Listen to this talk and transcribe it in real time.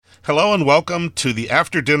Hello and welcome to the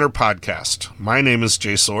After Dinner Podcast. My name is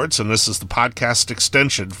Jay Swords, and this is the podcast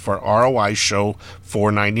extension for ROI Show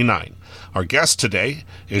 499. Our guest today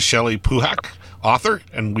is Shelley Puhak, author,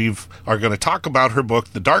 and we are going to talk about her book,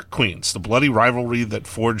 The Dark Queens, the bloody rivalry that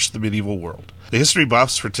forged the medieval world. The history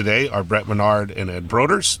buffs for today are Brett Menard and Ed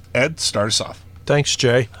Broders. Ed, start us off. Thanks,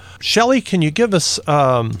 Jay. Shelley, can you give us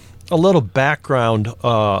a little background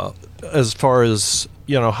as far as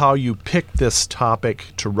how you picked this topic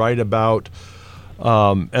to write about?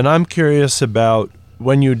 And I'm curious about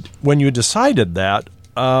when you decided that,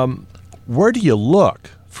 where do you look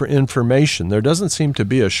for information? There doesn't seem to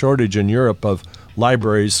be a shortage in Europe of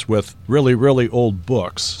libraries with really, really old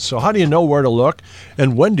books. So how do you know where to look,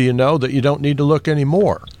 and when do you know that you don't need to look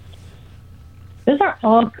anymore? Those are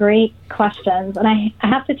all great questions. And I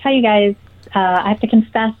have to tell you guys, I have to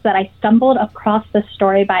confess that I stumbled across this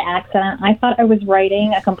story by accident. I thought I was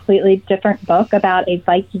writing a completely different book about a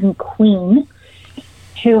Viking queen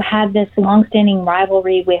who had this longstanding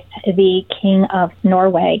rivalry with the King of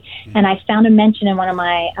Norway. And I found a mention in one of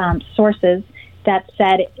my sources that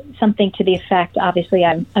said something to the effect, obviously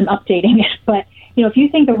I'm updating it, but if you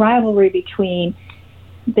think the rivalry between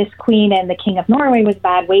this queen and the King of Norway was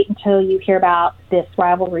bad, wait until you hear about this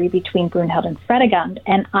rivalry between Brunhild and Fredegund.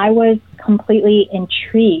 And I was completely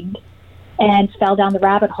intrigued and fell down the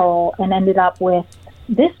rabbit hole and ended up with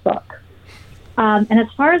this book. And as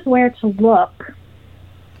far as where to look,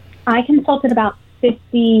 I consulted about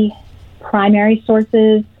 50 primary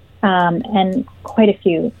sources and quite a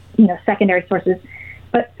few, secondary sources.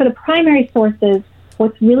 But for the primary sources,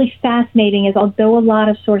 what's really fascinating is although a lot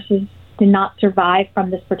of sources did not survive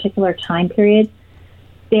from this particular time period,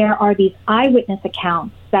 there are these eyewitness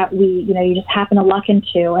accounts that you just happen to luck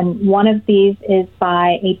into. And one of these is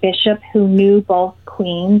by a bishop who knew both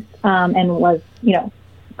queens and was,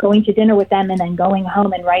 going to dinner with them and then going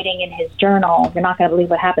home and writing in his journal, "You're not going to believe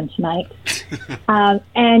what happened tonight."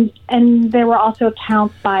 And there were also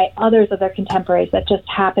accounts by others of their contemporaries that just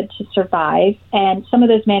happened to survive. And some of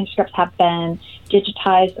those manuscripts have been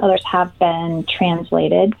digitized, others have been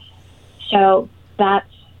translated. So that's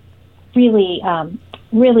really,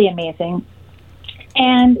 really amazing.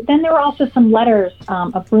 And then there were also some letters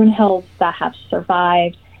of Brunhild's that have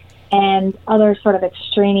survived and other sort of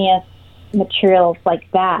extraneous materials like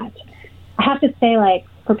that. I have to say,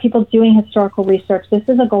 for people doing historical research, this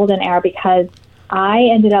is a golden era because I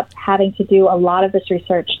ended up having to do a lot of this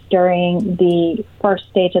research during the first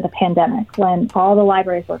stage of the pandemic when all the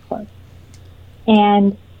libraries were closed.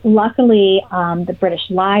 And luckily, the British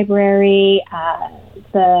Library,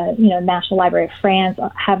 the National Library of France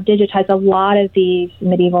have digitized a lot of these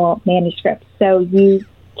medieval manuscripts. So you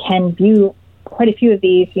can view quite a few of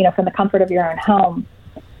these, from the comfort of your own home.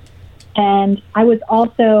 And I was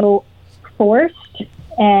also forced,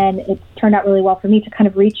 and it turned out really well for me, to kind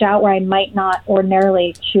of reach out where I might not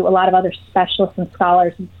ordinarily to a lot of other specialists and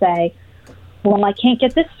scholars and say, well, I can't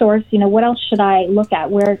get this source, what else should I look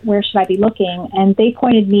at? Where should I be looking? And they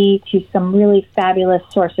pointed me to some really fabulous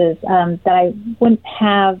sources that I wouldn't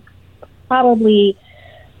have probably,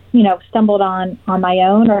 stumbled on my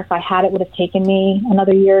own, or if I had, it would have taken me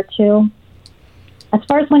another year or two. As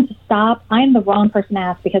far as when to stop, I'm the wrong person to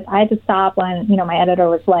ask because I had to stop when, my editor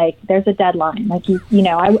was like, there's a deadline.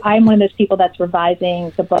 I'm one of those people that's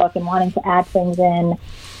revising the book and wanting to add things in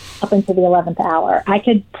up until the 11th hour. I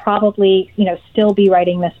could probably, still be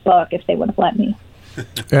writing this book if they would have let me.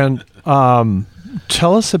 And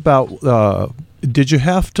tell us about, did you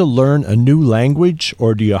have to learn a new language,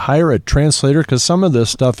 or do you hire a translator? Because some of this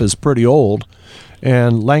stuff is pretty old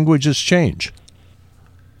and languages change.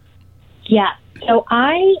 Yeah. So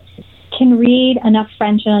I can read enough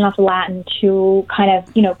French and enough Latin to kind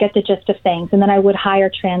of, get the gist of things. And then I would hire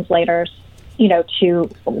translators,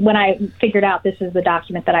 when I figured out this is the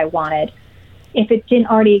document that I wanted. If it didn't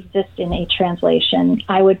already exist in a translation,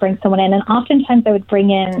 I would bring someone in. And oftentimes I would bring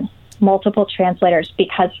in multiple translators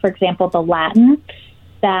because, for example, the Latin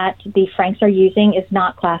that the Franks are using is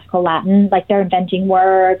not classical Latin. Like, they're inventing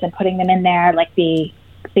words and putting them in there. Like the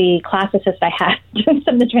classicist I had doing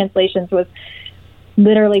some of the translations was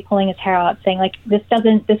literally pulling his hair out, saying, this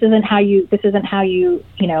isn't how you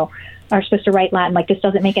are supposed to write Latin. This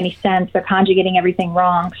doesn't make any sense. They're conjugating everything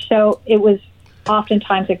wrong. So it was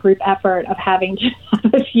oftentimes a group effort of having to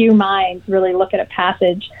have a few minds really look at a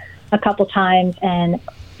passage a couple times and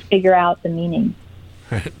figure out the meaning.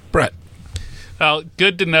 Brett. Well,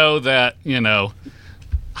 good to know that,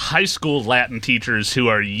 high school Latin teachers who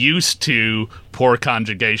are used to poor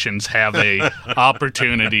conjugations have a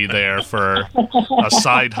opportunity there for a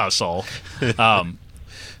side hustle.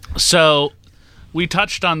 So we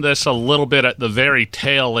touched on this a little bit at the very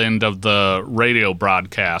tail end of the radio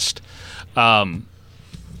broadcast.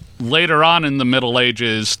 Later on in the Middle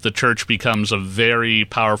Ages, the church becomes a very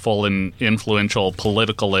powerful and influential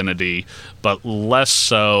political entity, but less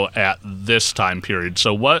so at this time period.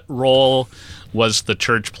 So what role was the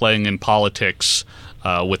church playing in politics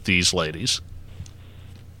with these ladies?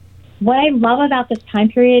 What I love about this time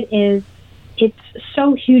period is it's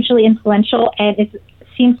so hugely influential, and it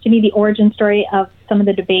seems to me the origin story of some of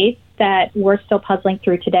the debates that we're still puzzling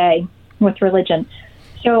through today with religion.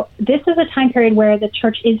 So this is a time period where the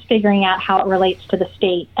church is figuring out how it relates to the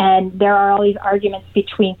state. And there are all these arguments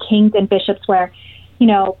between kings and bishops where,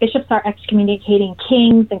 bishops are excommunicating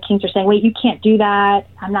kings, and kings are saying, wait, you can't do that.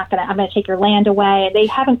 I'm going to take your land away. And they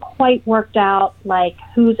haven't quite worked out like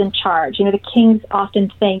who's in charge. The kings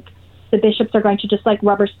often think the bishops are going to just like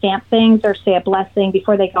rubber stamp things or say a blessing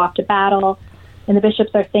before they go off to battle. And the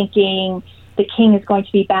bishops are thinking the king is going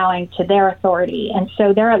to be bowing to their authority. And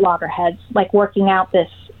so they're at loggerheads, like working out this,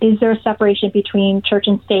 is there a separation between church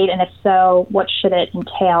and state? And if so, what should it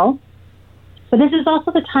entail? But this is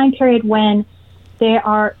also the time period when they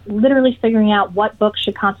are literally figuring out what books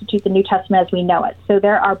should constitute the New Testament as we know it. So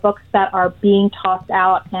there are books that are being tossed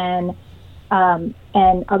out and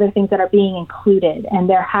other things that are being included. And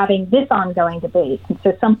they're having this ongoing debate. And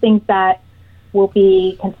so some things that will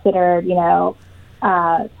be considered,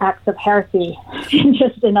 acts of heresy in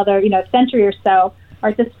just another, century or so are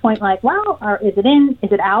at this point like, well, is it in?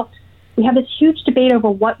 Is it out? We have this huge debate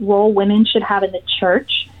over what role women should have in the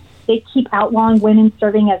church. They keep outlawing women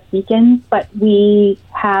serving as deacons, but we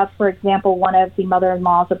have, for example, one of the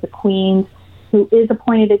mother-in-laws of the queens who is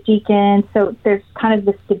appointed a deacon. So there's kind of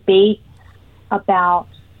this debate about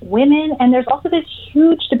women, and there's also this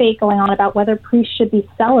huge debate going on about whether priests should be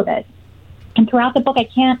celibate. And throughout the book, I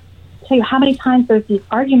can't tell you how many times there's these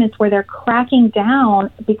arguments where they're cracking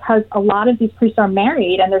down because a lot of these priests are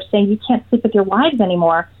married and they're saying you can't sleep with your wives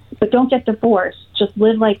anymore, but don't get divorced. Just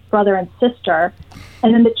live like brother and sister.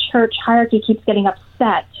 And then the church hierarchy keeps getting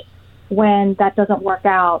upset when that doesn't work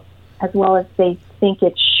out as well as they think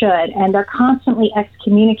it should. And they're constantly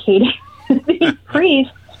excommunicating these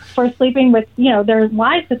priests for sleeping with, their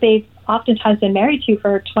wives that they've oftentimes been married to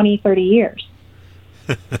for 20, 30 years.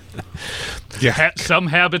 Yeah, some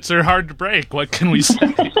habits are hard to break. What can we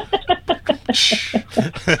say?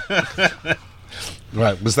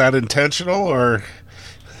 Right. Was that intentional or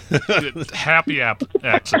happy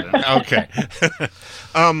accident? Okay.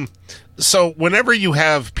 So whenever you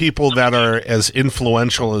have people that are as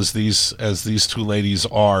influential as these two ladies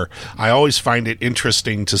are, I always find it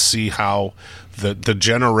interesting to see how the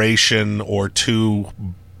generation or two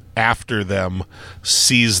after them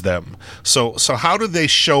sees them. So how do they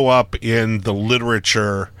show up in the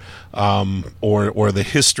literature or the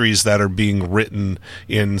histories that are being written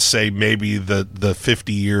in, say, maybe the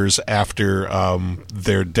 50 years after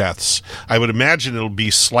their deaths? I would imagine it'll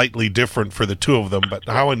be slightly different for the two of them, but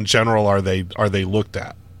how in general are they looked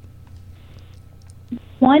at?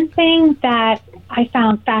 One thing that I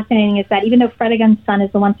found fascinating is that even though Fredegon's son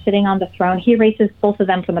is the one sitting on the throne, he erases both of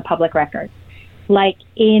them from the public record. Like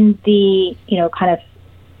in the, kind of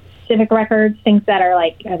civic records, things that are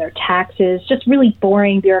like their taxes, just really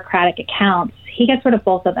boring bureaucratic accounts, he gets rid of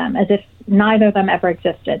both of them as if neither of them ever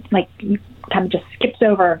existed. Like, he kind of just skips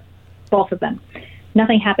over both of them.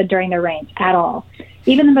 Nothing happened during their reigns at all.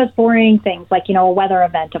 Even the most boring things like, a weather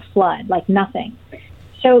event, a flood, like nothing.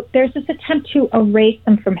 So there's this attempt to erase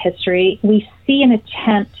them from history. We see an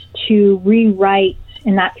attempt to rewrite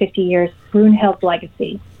in that 50 years Brunhild's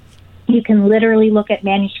legacy. You can literally look at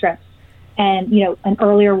manuscripts and, an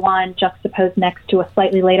earlier one juxtaposed next to a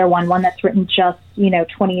slightly later one that's written just,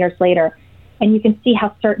 20 years later. And you can see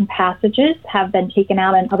how certain passages have been taken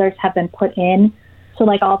out and others have been put in. So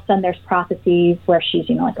like all of a sudden there's prophecies where she's,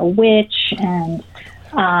 like a witch and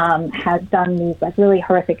has done these like really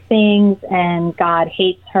horrific things and God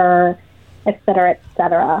hates her, et cetera, et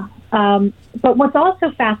cetera. But what's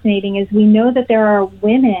also fascinating is we know that there are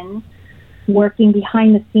women working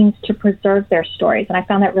behind the scenes to preserve their stories. And I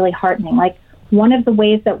found that really heartening. Like, one of the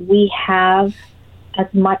ways that we have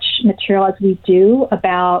as much material as we do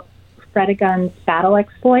about Fredegon's battle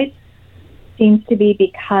exploits seems to be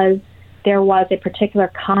because there was a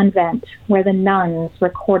particular convent where the nuns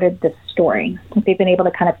recorded this story. They've been able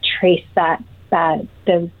to kind of trace that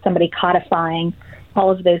there's somebody codifying all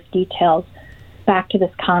of those details back to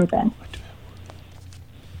this convent.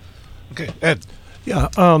 Okay, Ed. Yeah,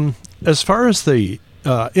 as far as the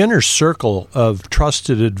inner circle of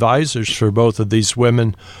trusted advisors for both of these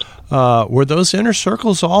women, were those inner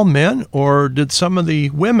circles all men, or did some of the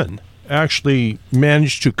women actually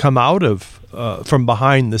managed to come out of from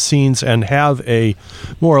behind the scenes and have a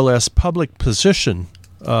more or less public position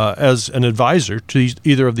as an advisor to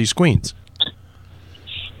either of these queens?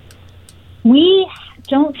 We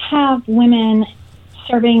don't have women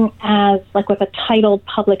serving as like with a titled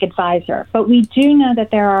public advisor, but we do know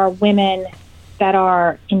that there are women that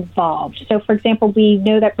are involved. So, for example, we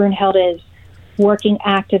know that Brunhild is working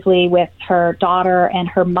actively with her daughter and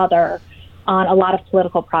her mother on a lot of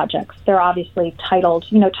political projects. They're obviously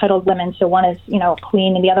titled women. So one is, a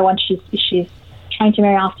queen, and the other one she's trying to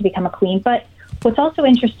marry off to become a queen. But what's also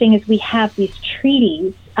interesting is we have these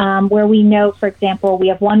treaties where we know, for example, we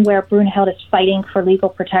have one where Brunhild is fighting for legal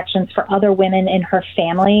protections for other women in her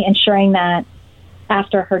family, ensuring that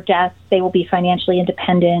after her death, they will be financially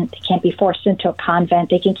independent. They can't be forced into a convent.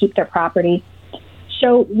 They can keep their property.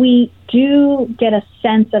 So we do get a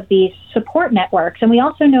sense of these support networks, and we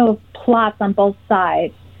also know of plots on both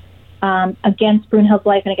sides against Brunhild's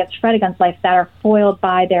life and against Fredegon's life that are foiled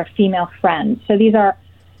by their female friends. So these are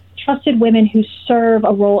trusted women who serve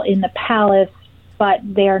a role in the palace, but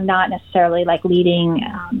they are not necessarily like leading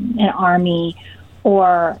an army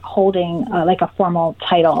or holding like a formal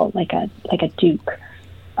title, like a duke.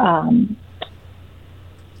 But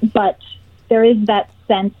there is that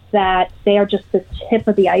sense that they are just the tip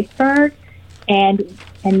of the iceberg, and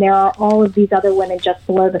there are all of these other women just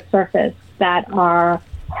below the surface that are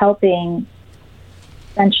helping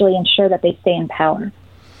essentially ensure that they stay in power.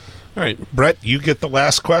 All right, Brett, you get the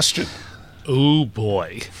last question. Oh,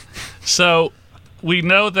 boy. So we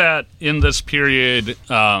know that in this period,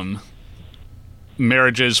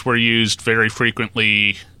 marriages were used very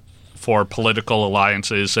frequently for political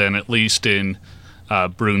alliances, and at least in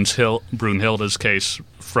Brunhilda's case,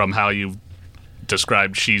 from how you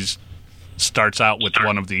described, she starts out with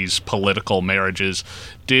one of these political marriages.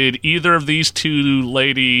 Did either of these two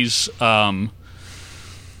ladies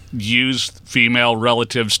use female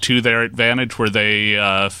relatives to their advantage? Were they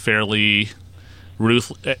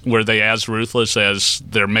were they as ruthless as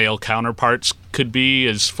their male counterparts could be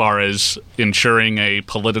as far as ensuring a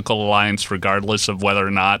political alliance, regardless of whether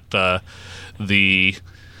or not the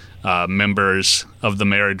members of the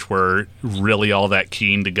marriage were really all that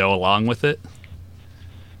keen to go along with it?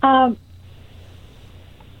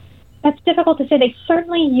 That's difficult to say. They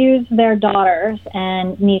certainly use their daughters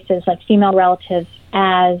and nieces, like female relatives,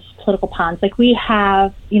 as political pawns. Like we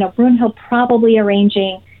have, Brunhild probably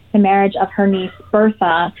arranging the marriage of her niece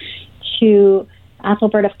Bertha to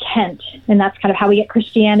Ethelbert of Kent, and that's kind of how we get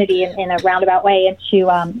Christianity in a roundabout way into,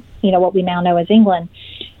 what we now know as England.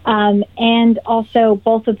 And also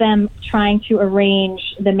both of them trying to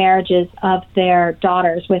arrange the marriages of their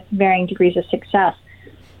daughters with varying degrees of success.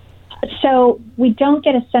 So we don't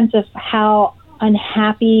get a sense of how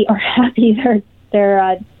unhappy or happy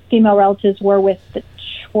their female relatives were with the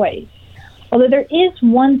choice. Although there is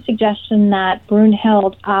one suggestion that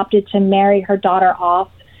Brunhild opted to marry her daughter off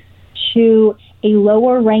to a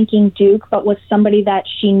lower-ranking duke, but was somebody that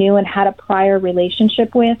she knew and had a prior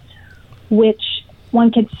relationship with, which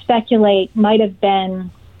one could speculate might have been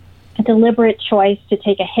a deliberate choice to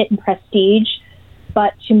take a hit in prestige,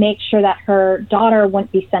 but to make sure that her daughter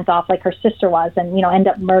wouldn't be sent off like her sister was and, end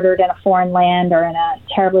up murdered in a foreign land or in a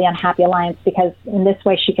terribly unhappy alliance, because in this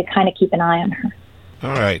way she could kind of keep an eye on her.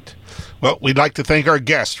 All right. Well, we'd like to thank our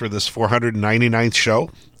guest for this 499th show,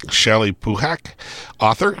 Shelley Puhak,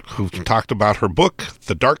 author, who talked about her book,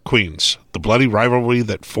 The Dark Queens, The Bloody Rivalry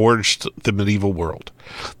That Forged the Medieval World.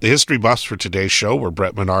 The history buffs for today's show were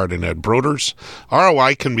Brett Menard and Ed Broders.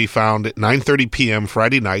 ROI can be found at 9:30 p.m.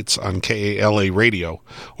 Friday nights on KALA Radio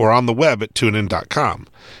or on the web at tunein.com.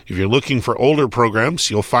 If you're looking for older programs,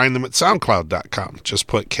 you'll find them at soundcloud.com. Just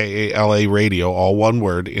put KALA Radio, all one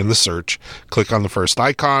word, in the search, click on the first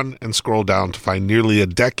icon, and scroll down to find nearly a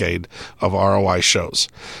decade of ROI shows.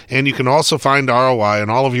 And you can also find ROI on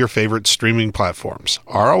all of your favorite streaming platforms.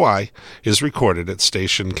 ROI is recorded at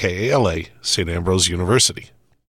station KALA, St. Ambrose University.